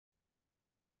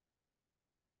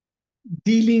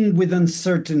Dealing with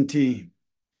uncertainty.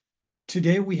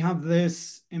 Today, we have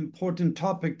this important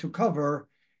topic to cover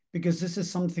because this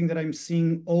is something that I'm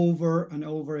seeing over and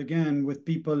over again with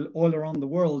people all around the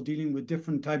world dealing with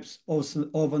different types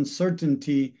of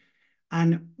uncertainty.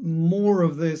 And more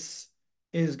of this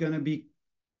is going to be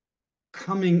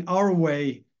coming our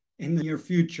way in the near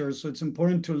future. So it's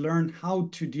important to learn how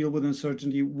to deal with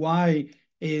uncertainty. Why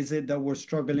is it that we're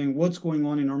struggling? What's going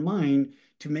on in our mind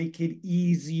to make it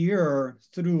easier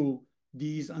through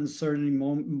these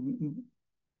uncertain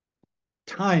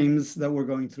times that we're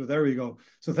going through? There we go.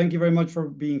 So thank you very much for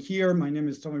being here. My name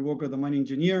is Tommy Walker, the Mining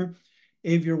Engineer.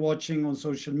 If you're watching on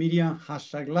social media,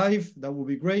 #live, that will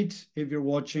be great. If you're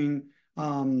watching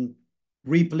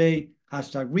replay,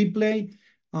 #replay.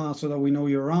 So that we know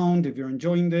you're around, if you're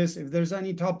enjoying this. If there's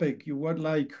any topic you would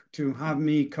like to have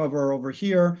me cover over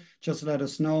here, just let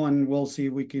us know and we'll see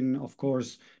if we can, of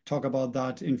course, talk about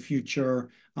that in future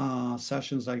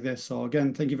sessions like this. So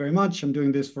again, thank you very much. I'm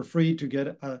doing this for free to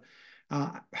get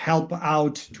help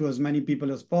out to as many people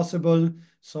as possible.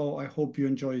 So I hope you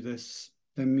enjoy this.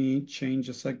 Let me change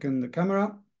a second the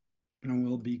camera and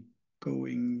we'll be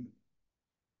going.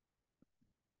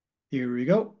 Here we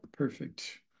go.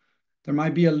 Perfect. There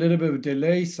might be a little bit of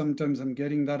delay. Sometimes I'm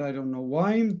getting that. I don't know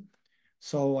why.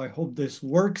 So I hope this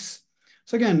works.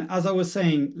 So again, as I was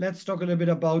saying, let's talk a little bit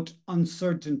about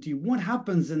uncertainty. What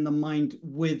happens in the mind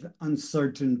with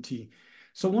uncertainty?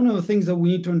 So one of the things that we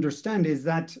need to understand is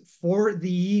that for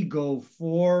the ego,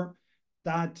 for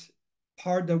that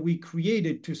part that we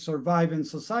created to survive in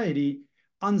society,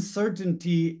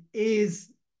 uncertainty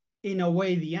is in a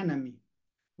way the enemy.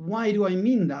 Why do I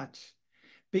mean that?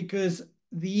 Because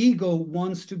the ego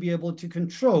wants to be able to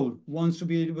control, wants to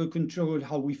be able to control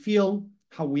how we feel,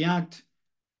 how we act,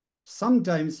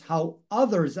 sometimes how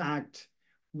others act,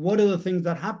 what are the things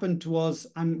that happen to us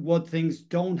and what things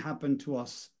don't happen to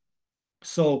us.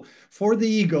 So for the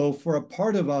ego, for a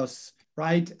part of us,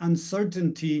 right,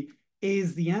 uncertainty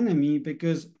is the enemy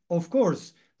because, of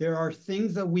course, there are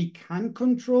things that we can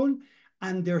control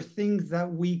and there are things that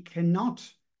we cannot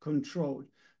control.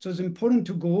 So it's important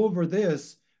to go over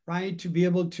this, right, to be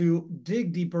able to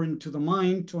dig deeper into the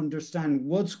mind, to understand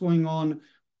what's going on,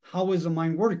 how is the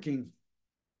mind working.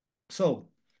 So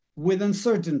with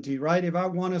uncertainty, right, if I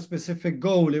want a specific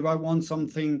goal, if I want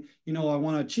something, I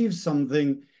want to achieve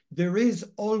something, there is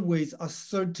always a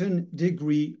certain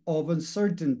degree of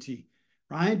uncertainty,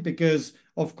 right? Because,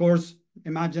 of course,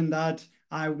 imagine that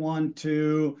I want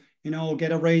to,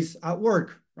 get a raise at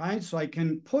work, right? So I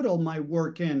can put all my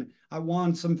work in. I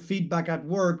want some feedback at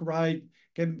work, right?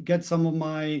 Get some of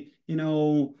my,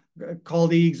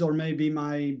 colleagues or maybe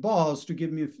my boss to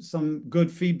give me some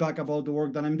good feedback about the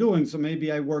work that I'm doing. So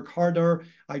maybe I work harder,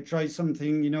 I try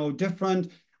something,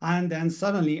 different, and then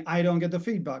suddenly I don't get the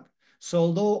feedback. So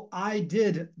although I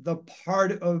did the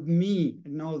part of me,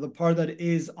 the part that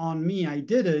is on me, I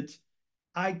did it,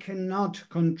 I cannot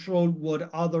control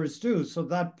what others do. So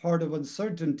that part of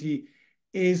uncertainty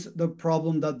is the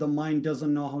problem that the mind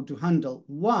doesn't know how to handle.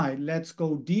 Why? Let's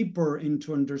go deeper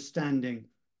into understanding.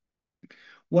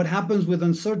 What happens with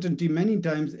uncertainty many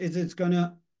times is it's going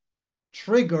to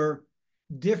trigger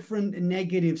different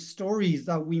negative stories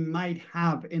that we might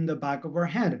have in the back of our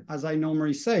head. As I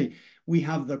normally say, we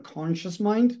have the conscious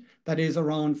mind that is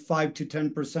around 5 to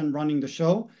 10% running the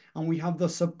show, and we have the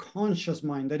subconscious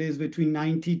mind that is between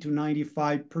 90 to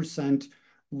 95%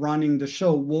 running the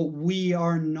show, what we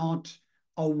are not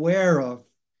aware of.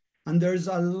 And there's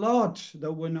a lot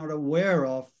that we're not aware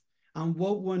of. And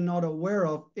what we're not aware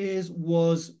of is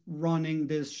was running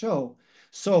this show.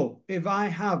 So if I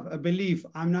have a belief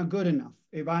I'm not good enough,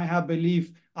 if I have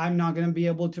belief I'm not going to be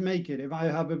able to make it, if I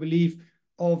have a belief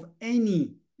of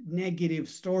any negative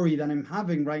story that I'm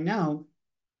having right now,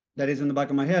 that is in the back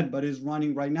of my head, but is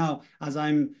running right now as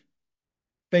I'm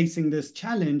facing this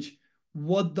challenge,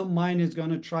 what the mind is going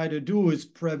to try to do is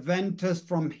prevent us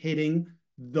from hitting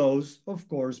those, of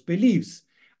course, beliefs.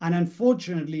 And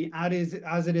unfortunately, as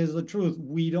it is the truth,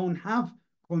 we don't have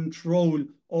control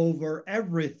over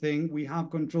everything. We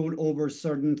have control over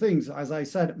certain things. As I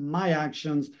said, my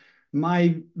actions,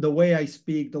 the way I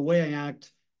speak, the way I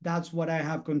act, that's what I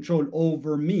have control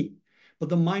over me. But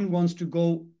the mind wants to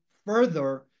go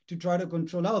further to try to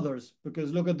control others.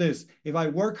 Because look at this, if I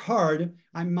work hard,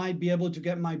 I might be able to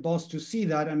get my boss to see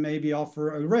that and maybe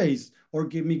offer a raise or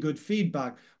give me good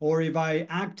feedback. Or if I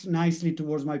act nicely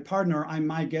towards my partner, I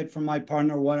might get from my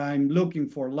partner what I'm looking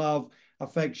for, love,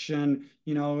 affection,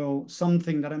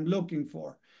 something that I'm looking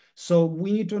for. So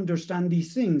we need to understand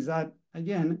these things that,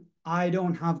 again, I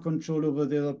don't have control over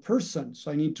the other person.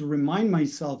 So I need to remind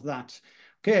myself that.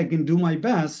 Okay, I can do my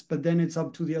best, but then it's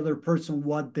up to the other person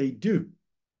what they do,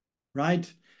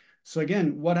 right? So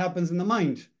again, what happens in the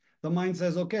mind? The mind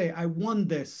says, okay, I want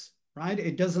this, right?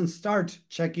 It doesn't start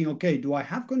checking, okay, do I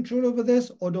have control over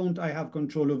this or don't I have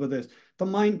control over this? The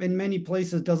mind in many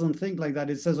places doesn't think like that.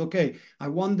 It says, okay, I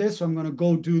want this, so I'm going to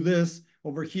go do this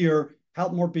over here,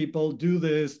 help more people, do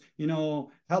this,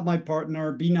 help my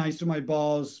partner, be nice to my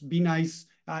boss, be nice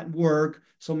at work.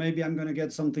 So maybe I'm going to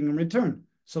get something in return.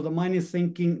 So the mind is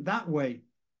thinking that way.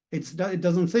 It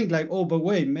doesn't think like, oh, but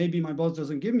wait, maybe my boss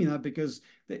doesn't give me that because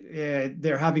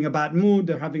they're having a bad mood,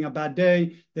 they're having a bad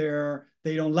day,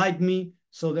 they don't like me,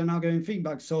 so they're not getting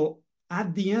feedback. So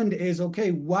at the end is,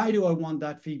 okay, why do I want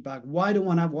that feedback? Why do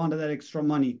I want that extra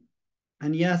money?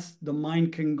 And yes, the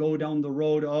mind can go down the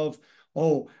road of,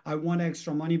 oh, I want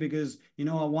extra money because I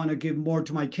want to give more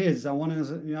to my kids. I want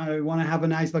to have a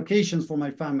nice vacations for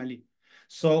my family.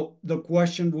 So the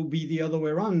question will be the other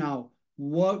way around now.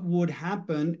 What would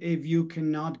happen if you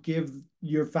cannot give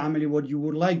your family what you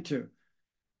would like to?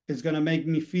 It's going to make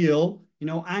me feel,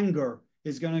 anger.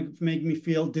 It's going to make me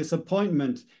feel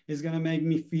disappointment. It's going to make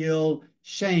me feel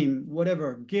shame,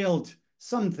 whatever, guilt,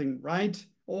 something, right?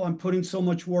 Oh, I'm putting so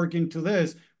much work into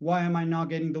this. Why am I not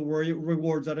getting the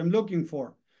rewards that I'm looking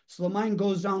for? So the mind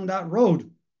goes down that road.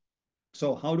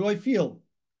 So how do I feel?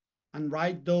 And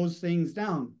write those things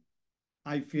down.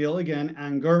 I feel, again,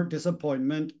 anger,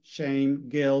 disappointment, shame,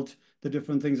 guilt, the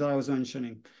different things that I was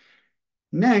mentioning.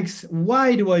 Next,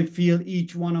 why do I feel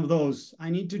each one of those?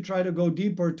 I need to try to go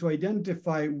deeper to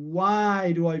identify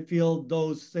why do I feel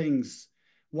those things?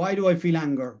 Why do I feel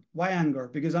anger? Why anger?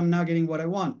 Because I'm not getting what I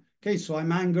want. Okay, so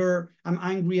I'm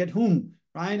angry at whom,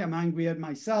 right? I'm angry at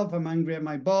myself, I'm angry at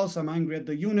my boss, I'm angry at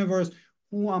the universe.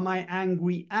 Who am I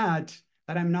angry at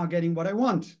that I'm not getting what I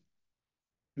want?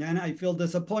 And I feel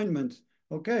disappointment.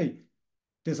 Okay,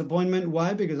 disappointment,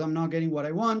 why? Because I'm not getting what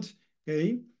I want.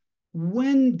 Okay,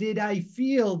 when did I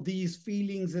feel these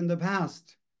feelings in the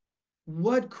past?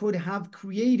 What could have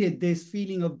created this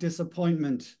feeling of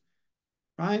disappointment,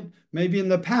 right? Maybe in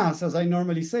the past, as I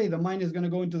normally say, the mind is going to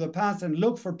go into the past and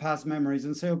look for past memories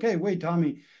and say, okay, wait,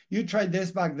 Tommy, you tried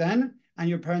this back then and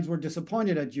your parents were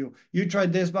disappointed at you. You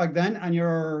tried this back then and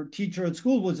your teacher at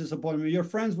school was disappointed. Your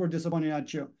friends were disappointed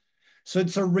at you. So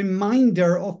it's a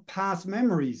reminder of past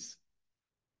memories.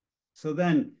 So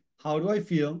then, how do I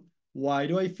feel? Why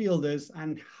do I feel this?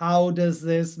 And how does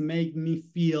this make me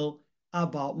feel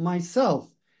about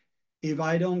myself? If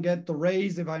I don't get the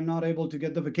raise, if I'm not able to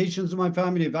get the vacations to my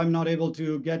family, if I'm not able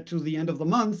to get to the end of the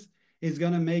month, it's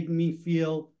going to make me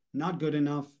feel not good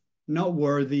enough, not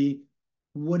worthy,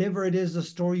 whatever it is, the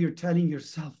story you're telling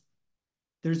yourself.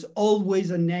 There's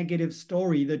always a negative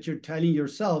story that you're telling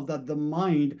yourself that the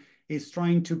mind is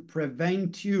trying to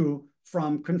prevent you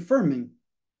from confirming.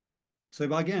 So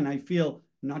if again, I feel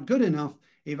not good enough,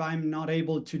 if I'm not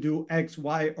able to do X,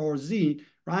 Y, or Z,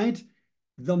 right?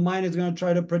 The mind is going to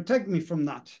try to protect me from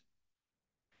that.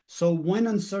 So when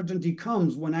uncertainty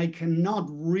comes, when I cannot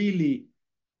really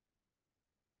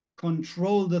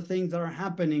control the things that are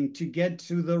happening to get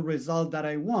to the result that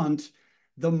I want,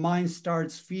 the mind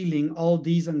starts feeling all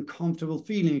these uncomfortable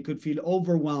feelings. It could feel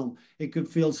overwhelmed. It could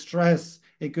feel stress.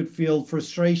 It could feel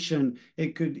frustration.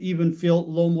 It could even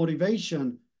feel low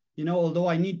motivation. Although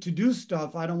I need to do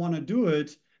stuff, I don't want to do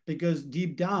it because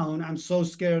deep down, I'm so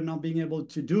scared of not being able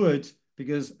to do it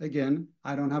because, again,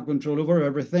 I don't have control over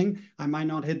everything. I might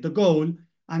not hit the goal.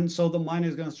 And so the mind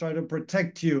is going to try to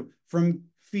protect you from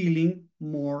feeling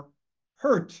more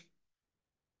hurt.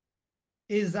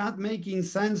 Is that making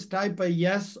sense? Type a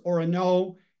yes or a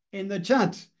no in the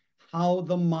chat. How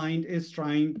the mind is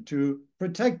trying to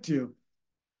protect you.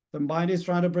 The mind is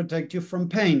trying to protect you from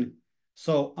pain.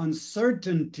 So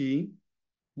uncertainty,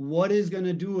 what is going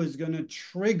to do is going to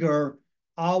trigger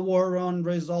our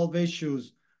unresolved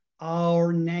issues,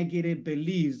 our negative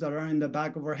beliefs that are in the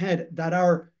back of our head, that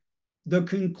are the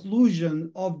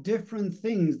conclusion of different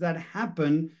things that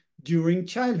happen during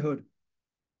childhood.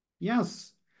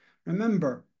 Yes,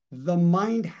 remember, the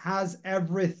mind has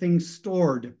everything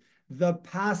stored. The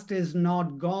past is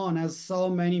not gone, as so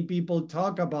many people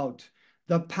talk about.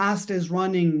 The past is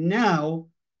running now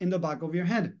in the back of your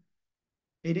head.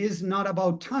 It is not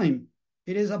about time.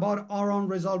 It is about our own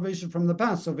resolution from the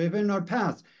past. So if in our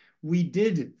past we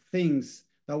did things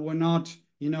that we're not,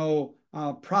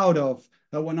 proud of,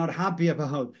 that we're not happy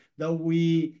about, that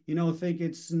we, think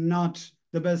it's not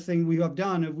the best thing we have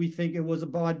done, if we think it was a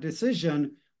bad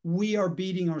decision, we are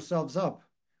beating ourselves up.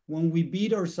 When we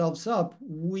beat ourselves up,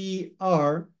 we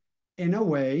are, in a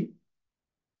way,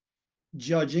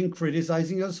 judging,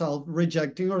 criticizing ourselves,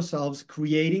 rejecting ourselves,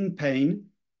 creating pain,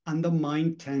 and the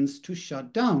mind tends to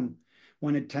shut down.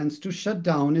 when it tends to shut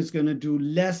down, is going to do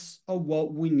less of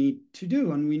what we need to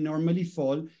do. And we normally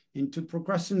fall into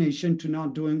procrastination, to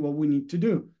not doing what we need to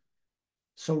do.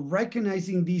 So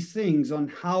recognizing these things on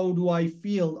how do I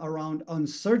feel around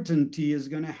uncertainty is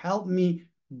going to help me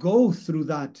go through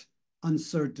that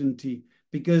uncertainty,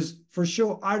 because for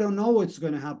sure, I don't know what's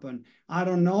going to happen. I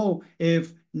don't know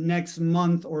if next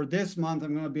month or this month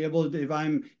I'm going to be able to, if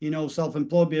I'm,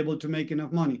 self-employed, be able to make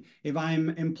enough money. If I'm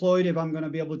employed, if I'm going to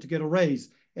be able to get a raise.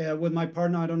 With my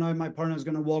partner, I don't know if my partner is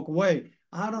going to walk away.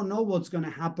 I don't know what's going to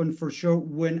happen for sure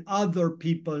when other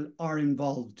people are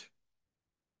involved.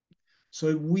 So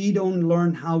if we don't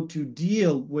learn how to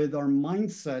deal with our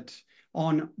mindset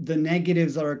on the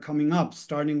negatives that are coming up,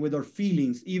 starting with our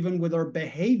feelings, even with our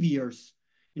behaviors,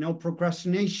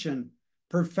 procrastination,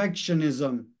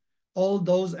 perfectionism, all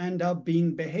those end up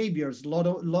being behaviors,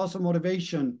 loss of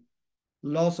motivation,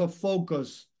 loss of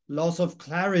focus, loss of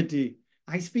clarity.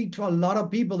 I speak to a lot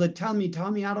of people that tell me,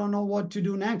 I don't know what to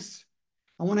do next.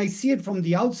 And when I see it from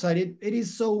the outside, it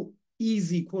is so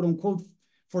easy, quote unquote,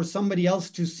 for somebody else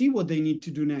to see what they need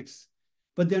to do next.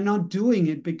 But they're not doing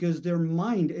it because their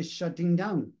mind is shutting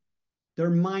down. Their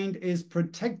mind is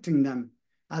protecting them.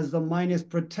 As the mind is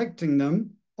protecting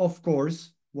them, of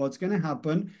course, what's going to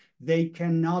happen? They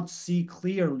cannot see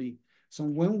clearly. So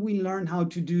when we learn how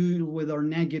to deal with our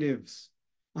negatives,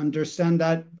 understand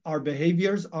that our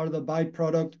behaviors are the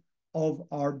byproduct of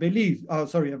our beliefs,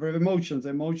 of our emotions.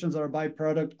 Emotions are a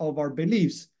byproduct of our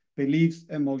beliefs,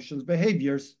 emotions,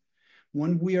 behaviors.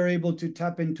 When we are able to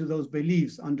tap into those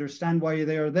beliefs, understand why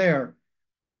they are there,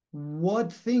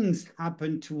 what things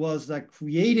happened to us that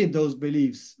created those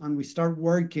beliefs, and we start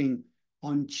working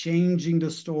on changing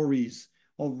the stories,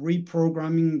 of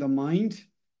reprogramming the mind.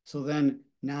 So then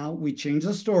now we change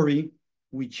the story,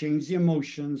 we change the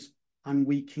emotions, and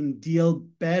we can deal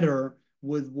better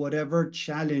with whatever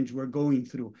challenge we're going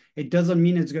through. It doesn't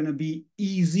mean it's going to be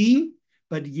easy,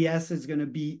 but yes, it's going to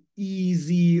be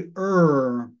easier.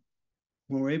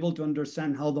 When we're able to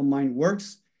understand how the mind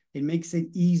works, it makes it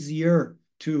easier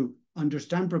to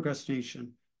understand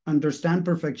procrastination, understand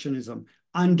perfectionism,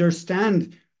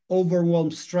 understand overwhelm,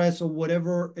 stress, or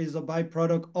whatever is a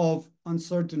byproduct of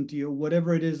uncertainty, or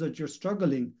whatever it is that you're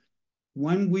struggling.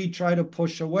 When we try to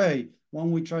push away,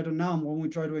 when we try to numb, when we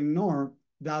try to ignore,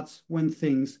 that's when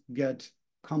things get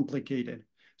complicated.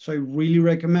 So I really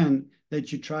recommend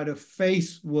that you try to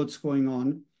face what's going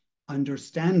on,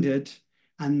 understand it,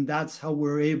 and that's how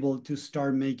we're able to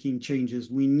start making changes.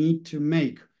 We need to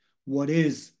make what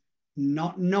is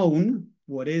not known,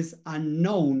 what is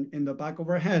unknown in the back of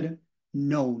our head,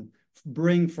 known.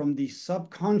 Bring from the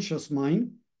subconscious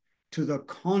mind to the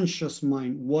conscious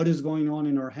mind what is going on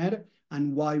in our head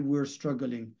and why we're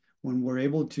struggling. When we're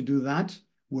able to do that,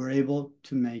 we're able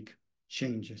to make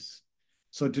changes.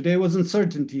 So today was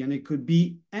uncertainty, and it could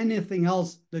be anything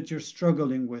else that you're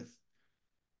struggling with.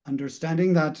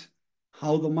 Understanding that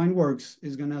how the mind works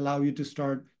is going to allow you to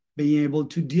start being able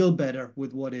to deal better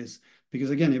with what is. Because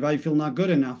again, if I feel not good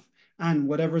enough, and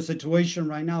whatever situation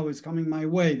right now is coming my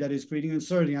way that is creating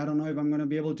uncertainty, I don't know if I'm going to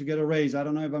be able to get a raise. I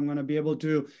don't know if I'm going to be able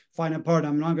to find a part.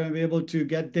 I'm not going to be able to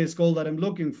get this goal that I'm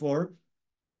looking for.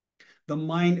 The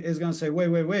mind is going to say,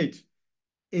 wait.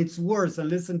 It's worse. And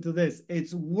listen to this.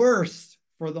 It's worse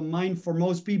for the mind, for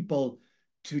most people,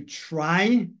 to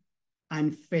try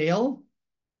and fail.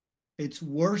 It's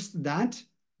worse that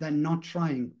than not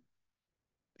trying.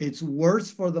 It's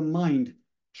worse for the mind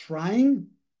trying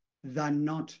than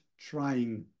not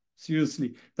trying.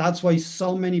 Seriously. That's why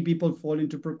so many people fall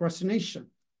into procrastination,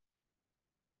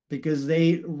 because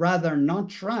they rather not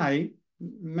try.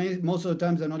 Most of the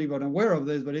times they're not even aware of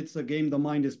this, but it's the game the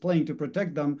mind is playing to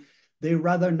protect them. They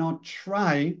rather not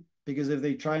try, because if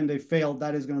they try and they fail,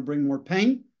 that is going to bring more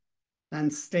pain than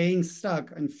staying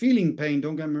stuck and feeling pain.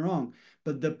 Don't get me wrong,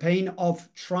 but the pain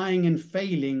of trying and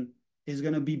failing is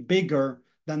going to be bigger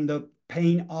than the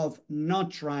pain of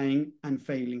not trying and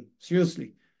failing.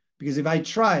 Seriously. Because if I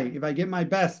try, if I get my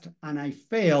best and I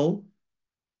fail,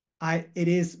 it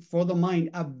is for the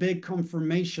mind a big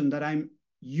confirmation that I'm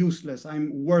useless,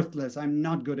 I'm worthless, I'm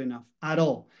not good enough at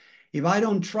all. If I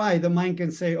don't try, the mind can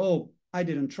say, oh, I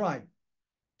didn't try.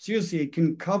 Seriously, it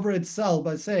can cover itself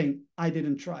by saying, I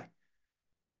didn't try.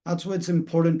 That's why it's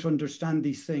important to understand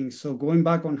these things. So going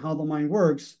back on how the mind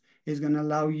works is going to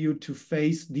allow you to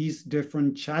face these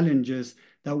different challenges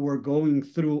that we're going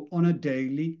through on a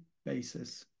daily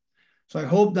basis. So I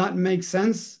hope that makes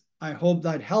sense. I hope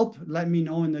that helped. Let me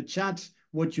know in the chat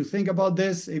what you think about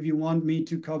this. If you want me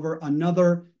to cover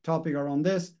another topic around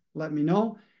this, let me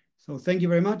know. So thank you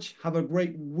very much. Have a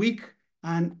great week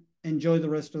and enjoy the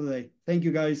rest of the day. Thank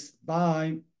you, guys.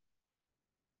 Bye.